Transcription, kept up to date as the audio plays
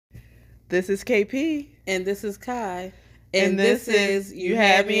This is KP. And this is Kai. And this is You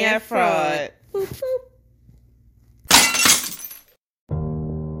Had Me at Fraud. Boop, boop.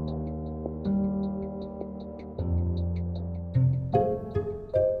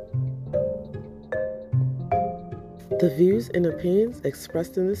 The views and opinions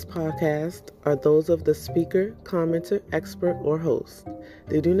expressed in this podcast are those of the speaker, commenter, expert, or host.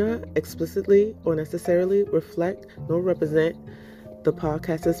 They do not explicitly or necessarily reflect nor represent the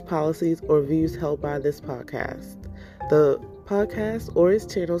podcast's policies or views held by this podcast. The podcast or its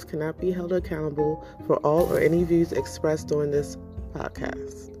channels cannot be held accountable for all or any views expressed during this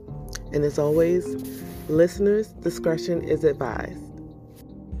podcast. And as always, listeners' discretion is advised.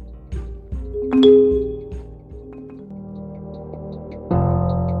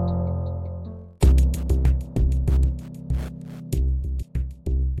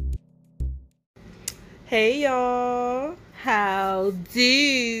 Hey y'all, How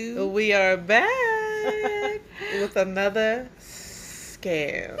do? we are back with another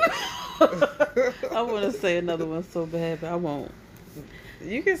scam. I want to say another one so bad, but I won't.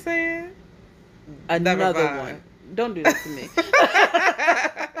 You can say it. Another mind. one. Don't do that to me.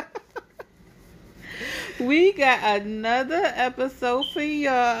 We got another episode for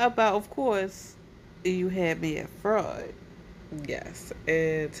y'all about, of course, You Had Me at Fraud. Yes,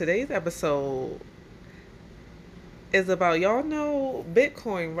 and today's episode is about, y'all know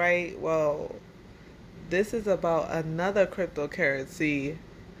Bitcoin, right? Well, this is about another cryptocurrency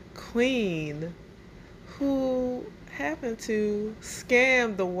queen who happened to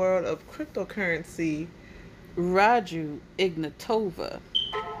scam the world of cryptocurrency. Ruja Ignatova.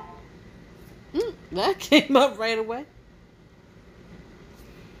 That came up right away.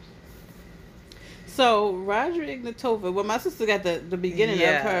 So, Ruja Ignatova, well, my sister got the beginning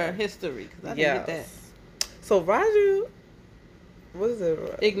of her history, because I didn't get that. So, Ruja, what is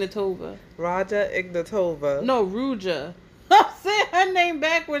it? Ignatova. Ruja Ignatova. No, Ruja. I'm saying her name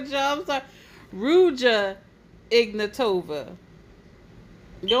backwards, y'all. I'm sorry. Ruja Ignatova.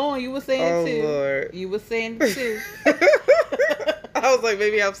 Go on, you were saying it too. Lord. You were saying it too. I was like,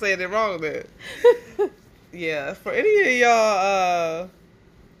 maybe I'm saying it wrong then. Yeah, for any of y'all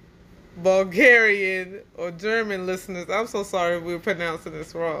Bulgarian or German listeners, I'm so sorry if we were pronouncing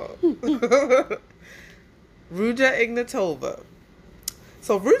this wrong. Ruja Ignatova.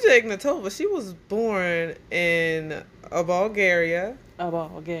 So Ruja Ignatova, she was born in Bulgaria.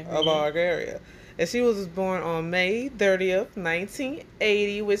 Bulgaria. And she was born on May 30th,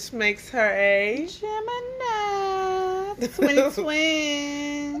 1980, which makes her a Gemini.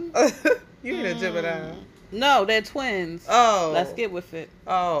 Twin. You mean a Gemini? No, they're twins. Oh. Let's get with it.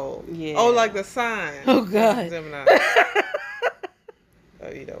 Oh. Yeah. Oh, like the sign. Oh, God. Gemini. Oh,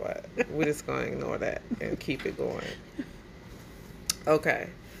 you know what? We're just going to ignore that and keep it going. Okay.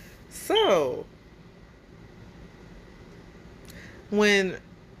 So, when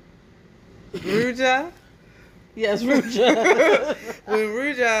Ruja... Yes, Ruja. When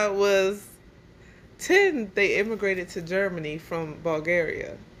Ruja was 10, they immigrated to Germany from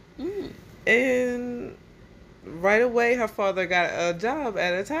Bulgaria. And right away, her father got a job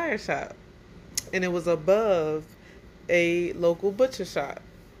at a tire shop. And it was above a local butcher shop.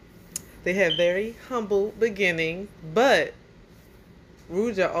 They had very humble beginnings, but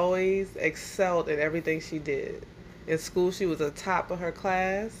Ruja always excelled in everything she did. In school, she was the top of her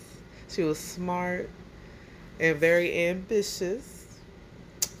class. She was smart and very ambitious.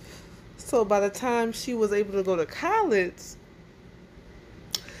 So by the time she was able to go to college,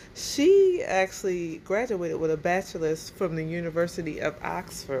 she actually graduated with a bachelor's from the University of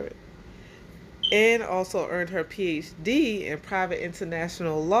Oxford and also earned her PhD in private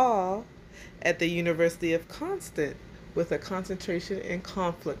international law at the University of Constance with a concentration in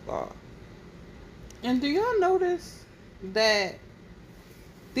conflict law. And do y'all notice that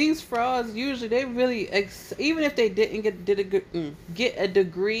these frauds usually, they really, even if they didn't get a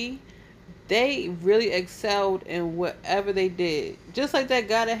degree, they really excelled in whatever they did. Just like that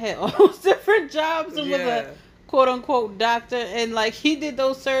guy that had all those different jobs and was a quote unquote doctor, and like he did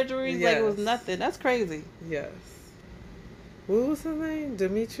those surgeries like it was nothing. That's crazy. Yes. What was his name?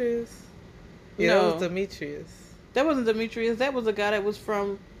 Demetrius? Yeah, No. that was Demetrius. That wasn't Demetrius. That was a guy that was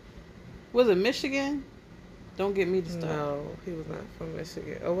from, was it Michigan? Don't get me to start. No, he was not from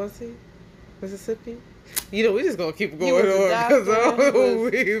Michigan. Oh, was he? Mississippi? You know, we just gonna keep going He was a on.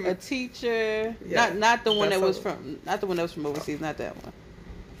 doctor, he was a teacher. Yeah, not the one that was from. not the one that was from overseas. Not that one.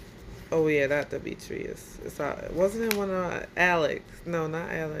 Oh yeah, not Demetrius. Wasn't it one of Alex? No, not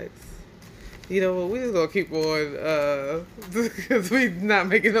Alex. You know what? We just gonna keep going because we not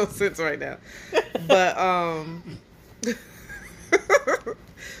making no sense right now. But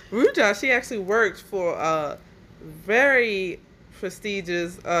Ruja, she actually worked for a very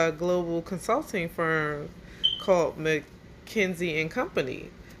prestigious global consulting firm called McKinsey and Company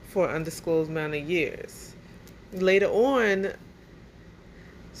for an undisclosed amount of years. Later on,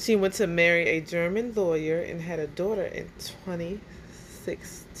 she went to marry a German lawyer and had a daughter in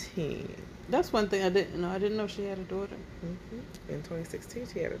 2016. That's one thing I didn't know. I didn't know she had a daughter. In 2016,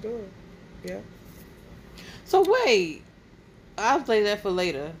 she had a daughter. Yeah. So wait, I'll play that for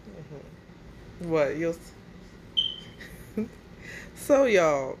later. What you'll? So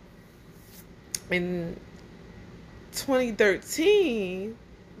y'all, in 2013,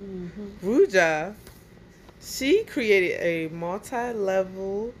 Ruja, she created a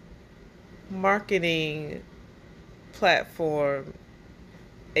multi-level marketing platform,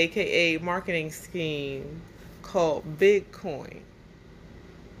 aka marketing scheme, called Bitcoin.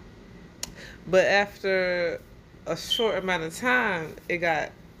 But after a short amount of time, it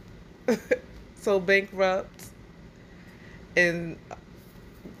got so bankrupt, and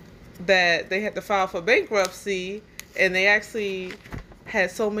that they had to file for bankruptcy, and they actually had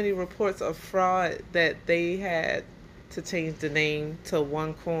so many reports of fraud that they had to change the name to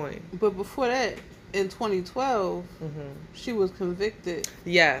OneCoin. But before that, in 2012, she was convicted.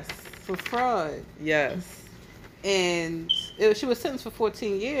 Yes. For fraud. Yes. And she was sentenced for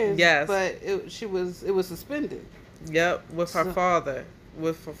 14 years. Yes. But it was suspended. Yep, with her father.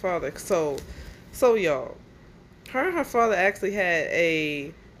 So y'all, her and her father actually had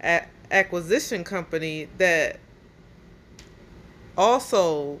a acquisition company that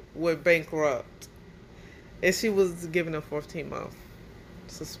also went bankrupt, and she was given a 14-month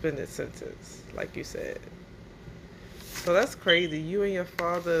suspended sentence, like you said. So that's crazy. You and your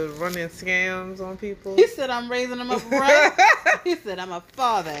father running scams on people. He said, I'm raising them up right. He said, I'm a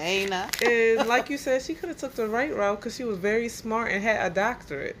father, ain't I? And like you said, she could have took the right route because she was very smart and had a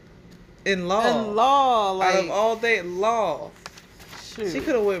doctorate in law. In law, like, out of all day law. Shoot. She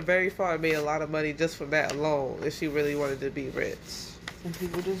could have went very far and made a lot of money just from that alone if she really wanted to be rich. Some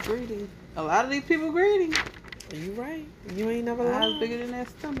people just greedy. A lot of these people greedy. You right. You ain't never lied. Eyes bigger than that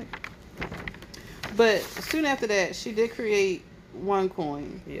stomach. But soon after that, she did create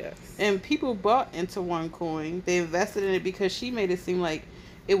OneCoin. Yes. And people bought into OneCoin. They invested in it because she made it seem like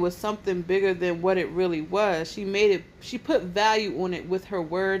it was something bigger than what it really was. She put value on it with her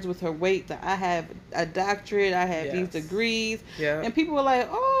words, with her weight, that I have a doctorate, I have these degrees. Yeah. And people were like,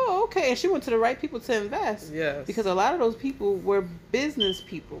 oh, okay. And she went to the right people to invest. Yes. Because a lot of those people were business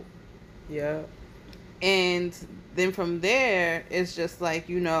people. Yeah. And then from there, it's just like,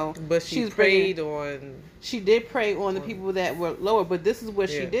 But she preyed on... She did prey on the people that were lower. But this is what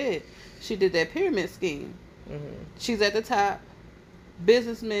she did. She did that pyramid scheme. She's at the top.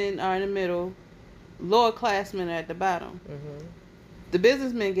 Businessmen are in the middle. Lower classmen are at the bottom. The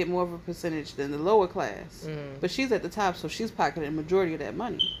businessmen get more of a percentage than the lower class. But she's at the top, so she's pocketing the majority of that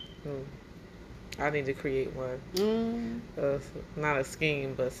money. I need to create one. Not a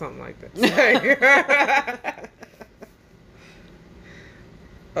scheme, but something like that.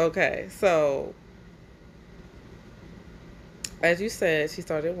 Okay, so as you said, she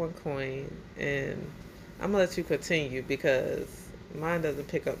started OneCoin, and I'm gonna let you continue because mine doesn't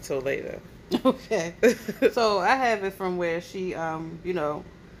pick up till later. Okay. So I have it from where she, had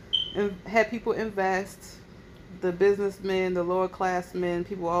people invest, the businessmen, the lower class men,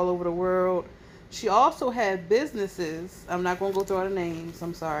 people all over the world. She also had businesses. I'm not going to go through all the names.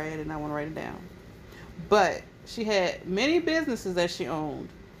 I'm sorry. I did not want to write it down. But she had many businesses that she owned.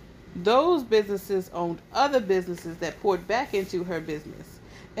 Those businesses owned other businesses that poured back into her business.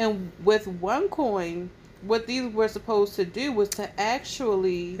 And with OneCoin, what these were supposed to do was to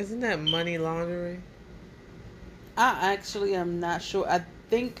actually... Isn't that money laundering? I actually am not sure. I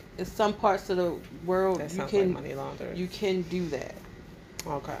think in some parts of the world That sounds like money laundering. You can do that.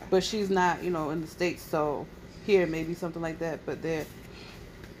 Okay. But she's not, in the States, so here maybe something like that,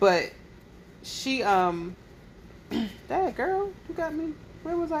 but she that girl, you got me.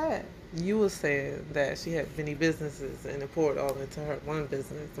 Where was I at? You were saying that she had many businesses and it poured all into her one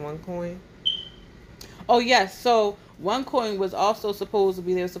business, OneCoin. Oh yes, so OneCoin was also supposed to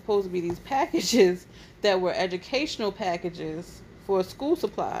be, there were supposed to be these packages that were educational packages for school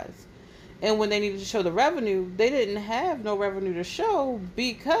supplies. And when they needed to show the revenue, they didn't have no revenue to show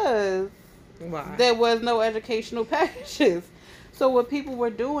because there was no educational packages. So what people were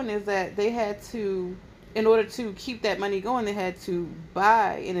doing is that they had to, in order to keep that money going, they had to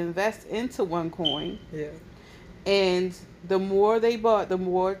buy and invest into OneCoin. Yeah. And the more they bought, the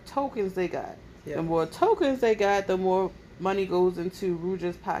more tokens they got. Yeah. The more tokens they got, the more money goes into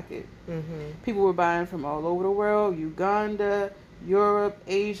Ruja's pocket. People were buying from all over the world, Uganda, Europe,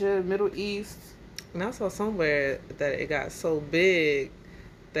 Asia, Middle East. And I saw somewhere that it got so big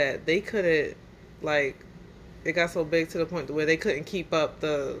that they couldn't, like, it got so big to the point where they couldn't keep up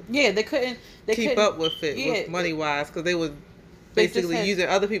They couldn't. keep up with it Yeah, with money wise, because they was they just basically had, using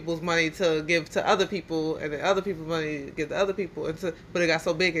other people's money to give to other people, and then other people's money to give to other people, but it got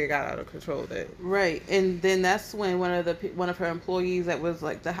so big it got out of control. That right, and then that's when one of her employees that was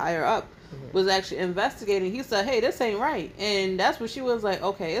like the higher up was actually investigating. He said, "Hey, this ain't right," and that's when she was like,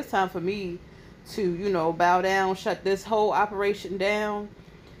 "Okay, it's time for me to bow down, shut this whole operation down."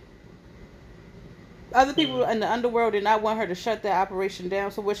 Other people in the underworld did not want her to shut that operation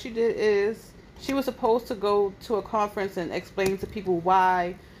down. So what she did is she was supposed to go to a conference and explain to people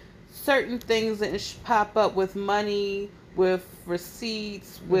why certain things didn't pop up with money, with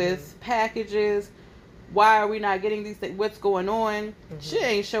receipts, with packages. Why are we not getting these things? What's going on? She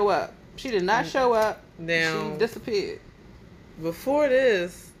ain't show up. She did not show up. Now, she disappeared. Before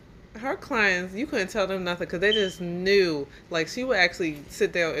this, her clients, you couldn't tell them nothing because they just knew. Like, she would actually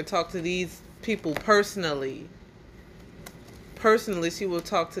sit there and talk to these people personally. She would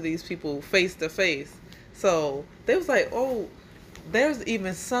talk to these people face to face. So they was like, oh, there's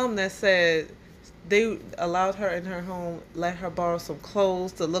even some that said they allowed her in her home, let her borrow some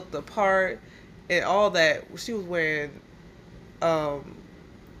clothes to look the part and all that. She was wearing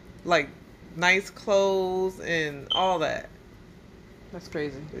like nice clothes and all that. That's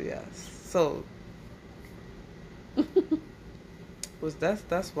crazy. Yes. So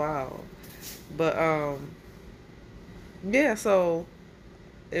that's wild. But yeah, so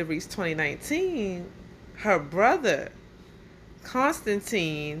it reached 2019. Her brother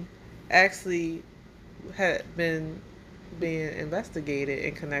Constantine actually had been being investigated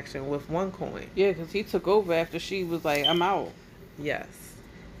in connection with OneCoin. Yeah, because he took over after she was like, "I'm out." Yes.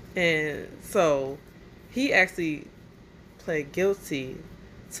 And so he actually pled guilty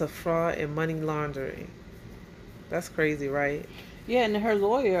to fraud and money laundering. That's crazy, right? Yeah, and her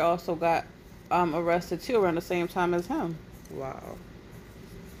lawyer also got arrested too around the same time as him. Wow.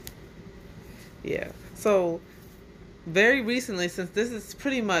 Yeah. So very recently, since this is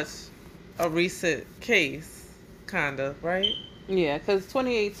pretty much a recent case, kind of, right? Yeah, because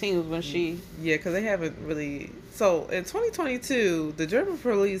 2018 was when she... Yeah, because they haven't really... So in 2022, the German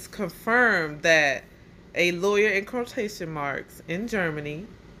police confirmed that a lawyer, in quotation marks, in Germany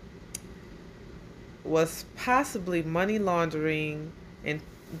was possibly money laundering, and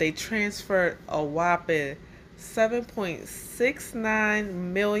they transferred a whopping 7.69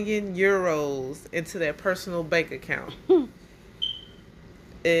 million euros into their personal bank account.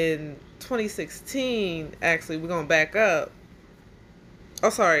 In 2016, actually, we're going to back up. Oh,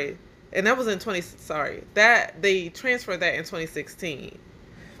 sorry. And that was in that they transferred that in 2016.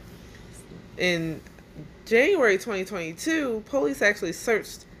 In January 2022, police actually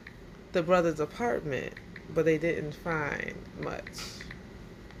searched the brother's apartment, but they didn't find much.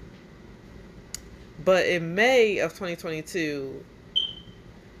 But in May of 2022,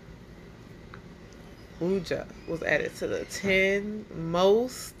 Ruja was added to the 10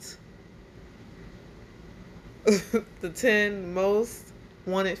 most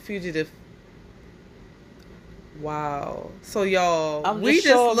wanted fugitive. Wow. So y'all, we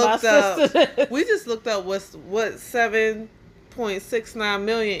just looked up what 7.69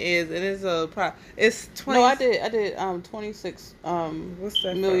 million is, and it's 20. No, I did 26 what's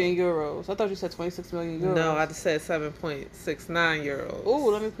that million euros. I thought you said 26 million euros. No, I just said 7.69 euros. Oh,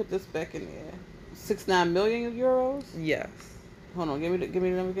 let me put this back in there. 69 million euros? Yes. Hold on, give me the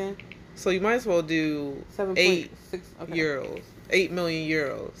number again. So you might as well do 8 okay. euros. 8 million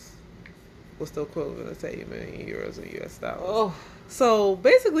euros. What's the equivalent of 8 million euros in US dollars? Oh. So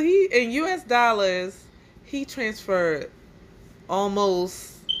basically, in US dollars, he transferred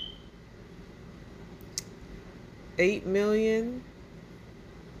almost 8 million.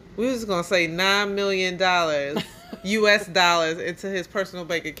 We was going to say $9 million US dollars into his personal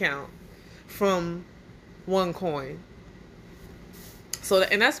bank account from OneCoin. So,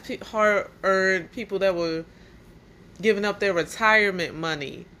 and that's hard-earned people that were giving up their retirement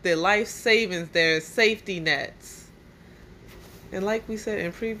money, their life savings, their safety nets. And like we said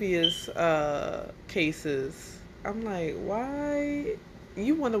in previous cases, I'm like, why?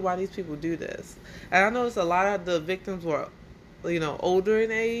 You wonder why these people do this. And I noticed a lot of the victims were, older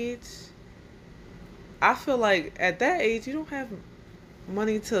in age. I feel like at that age, you don't have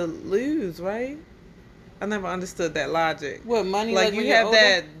money to lose, right? I never understood that logic. What, money? Like you have older?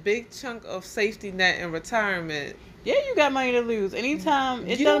 That big chunk of safety net in retirement. Yeah, you got money to lose. Anytime,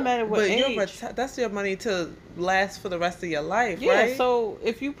 it doesn't matter what age. That's your money to last for the rest of your life, yeah, right? Yeah, so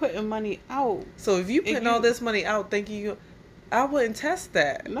if you putting money out. So if you putting all this money out, thinking I wouldn't test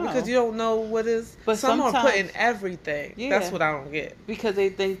that No. because you don't know what is. But some are sometimes- putting everything. Yeah. That's what I don't get. Because they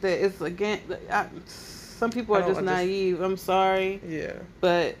think that it's again. Some people I are don't just naive. I'm sorry, Yeah,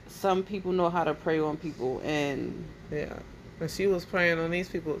 but some people know how to prey on people, and yeah. And she was preying on these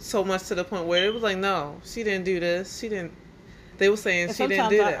people so much to the point where it was like, no, she didn't do this. She didn't. They were saying and she didn't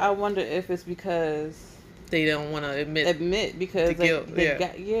sometimes do that. I wonder if it's because They don't want to admit because the guilt. they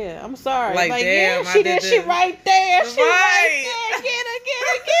Yeah. got I'm sorry. Like, damn, yeah, I she did did. She this. right there. She right Right. there.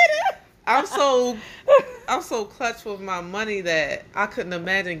 Get her. I'm so clutch with my money that I couldn't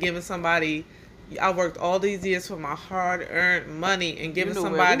imagine giving somebody. I worked all these years for my hard-earned money and giving You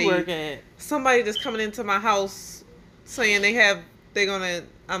know where we work at. somebody just coming into my house saying they're gonna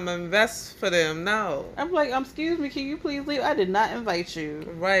invest for them. No, I'm like, excuse me, can you please leave? I did not invite you.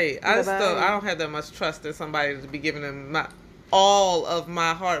 right. I don't have that much trust in somebody to be giving them all of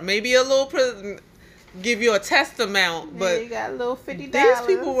my heart. Maybe a little give you a test amount, but yeah, you got a little $50. these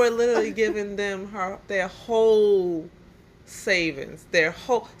people were literally giving them their whole savings,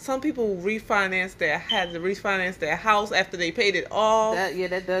 some people had to refinance their house after they paid it off.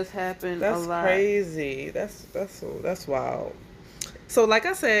 That does happen. That's a lot. crazy. That's wild. So like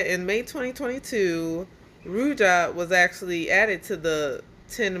I said, in May 2022, Ruja was actually added to the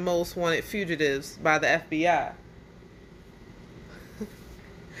 10 most wanted fugitives by the FBI.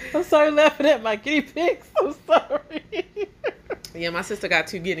 I'm sorry laughing at my guinea pigs. I'm sorry. Yeah, my sister got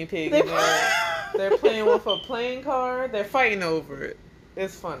 2 guinea pigs. They're playing with a playing card. They're fighting over it.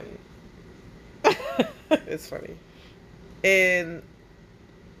 It's funny. It's funny. And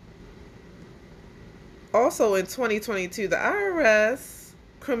also in 2022, the IRS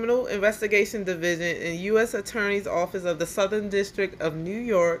Criminal Investigation Division and U.S. Attorney's Office of the Southern District of New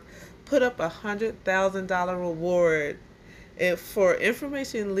York put up $100,000 reward for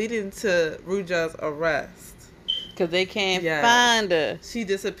information leading to Ruja's arrest. Because they can't find her. She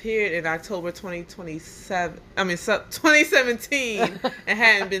disappeared in October 2017 and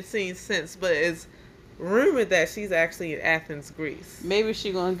hadn't been seen since. But it's rumored that she's actually in Athens, Greece. Maybe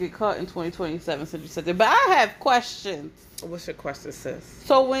she's going to get caught in 2027 since you said that. But I have questions. What's your question, sis?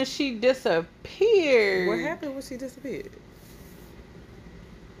 So when she disappeared... What happened when she disappeared?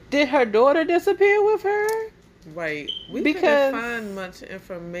 Did her daughter disappear with her? Right. We couldn't find much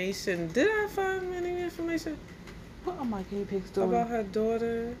information. Did I find any information? What are my guinea pigs doing? About her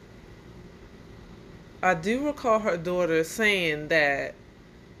daughter? I do recall her daughter saying that,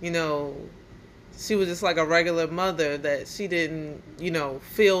 she was just like a regular mother, that she didn't, she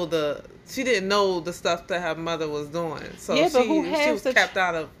didn't know the stuff that her mother was doing. So yeah, but she was kept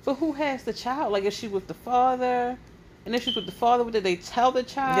out of... But who has the child? Like, is she with the father? And if she's with the father, did they tell the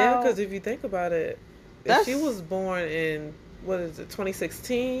child? Yeah, because if you think about it, if she was born in,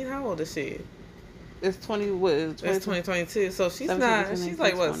 2016? How old is she? It's 2022. So she's she's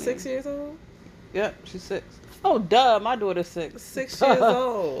like, what, 6 years old? Yep, she's 6. Oh, duh, my daughter's 6. 6 years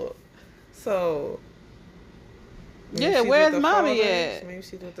old. So... Yeah, where's mommy at? Maybe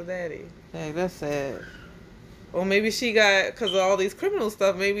she's with the daddy. Dang, that's sad. Or maybe she got, because of all these criminal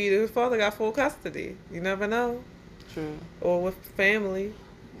stuff, maybe the father got full custody. You never know. True. Or with family.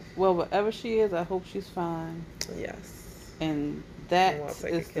 Well, whatever she is, I hope she's fine. Yes. And that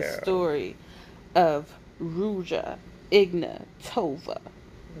is the story of Ruja Ignatova.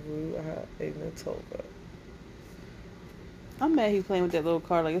 Ruja Ignatova. I'm mad he's playing with that little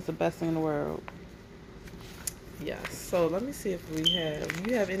car like it's the best thing in the world. Yes. So let me see if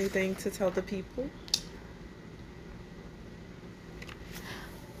you have anything to tell the people?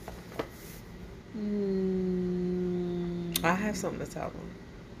 I have something to tell them.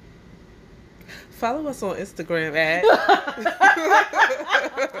 Follow us on Instagram at...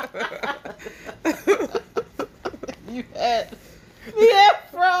 You had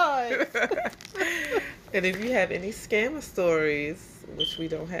fraud. And if you have any scammer stories, which we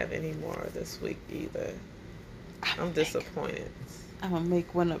don't have any more this week either, I'm disappointed. I'm going to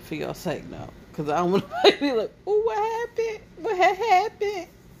make one up for y'all sake now. Because I don't want to be like, oh, what happened? What had happened?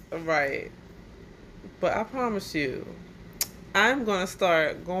 Right. But I promise you, I'm going to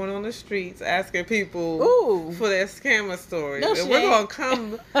start going on the streets asking people for their scammer stories. No, and we're going to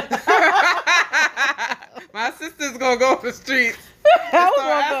come... My sister's going to go on the streets and start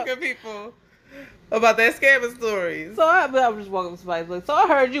asking people about their scamming stories. So I was just walking up to somebody's like, so I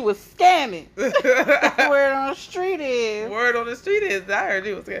heard you was scamming. Word on the street is. Word on the street is. I heard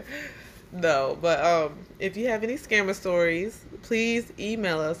you was scamming. No, but if you have any scammer stories, please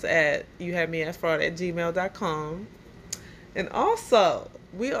email us at youhavemeatfraud@gmail.com. And also,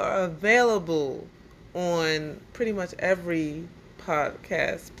 we are available on pretty much every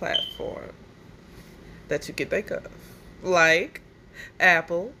podcast platform that you can think of. like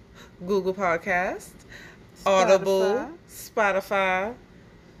Apple, Google Podcast, Audible, Spotify,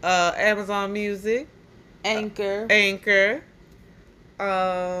 Amazon Music, Anchor. Anchor.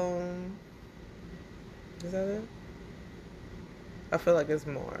 Is that it? I feel like it's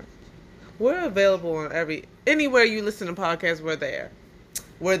more. We're available on anywhere you listen to podcasts. We're there.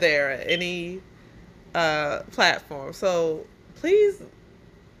 We're there at any platform. So please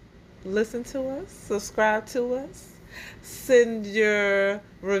listen to us, subscribe to us, send your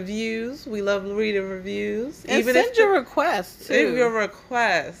reviews. We love reading reviews. And even send your requests too. Send your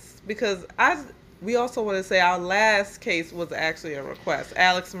requests, because we also want to say our last case was actually a request.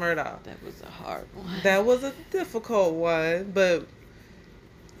 Alex Murdaugh. That was a hard one. That was a difficult one, but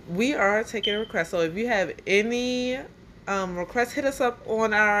we are taking a request. So if you have any requests, hit us up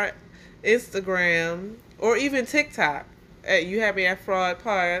on our Instagram or even TikTok at You Happy at Fraud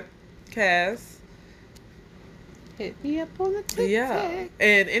Podcast. Hit me up on the TikTok. Yeah.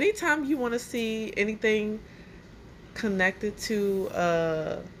 And anytime you want to see anything connected to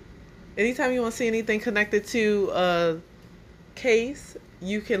a case,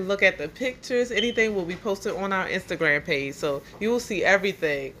 you can look at the pictures. Anything will be posted on our Instagram page, so you will see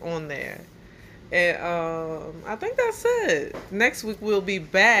everything on there. And I think that's it. Next week we'll be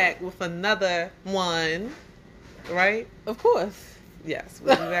back with another one, right? Of course. Yes,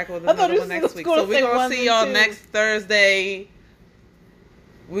 we'll be back with another one next week. So we're gonna see y'all next Thursday.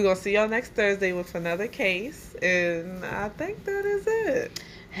 We're gonna see y'all next Thursday with another case, and I think that is it.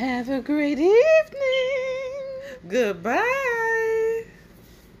 Have a great evening. Goodbye.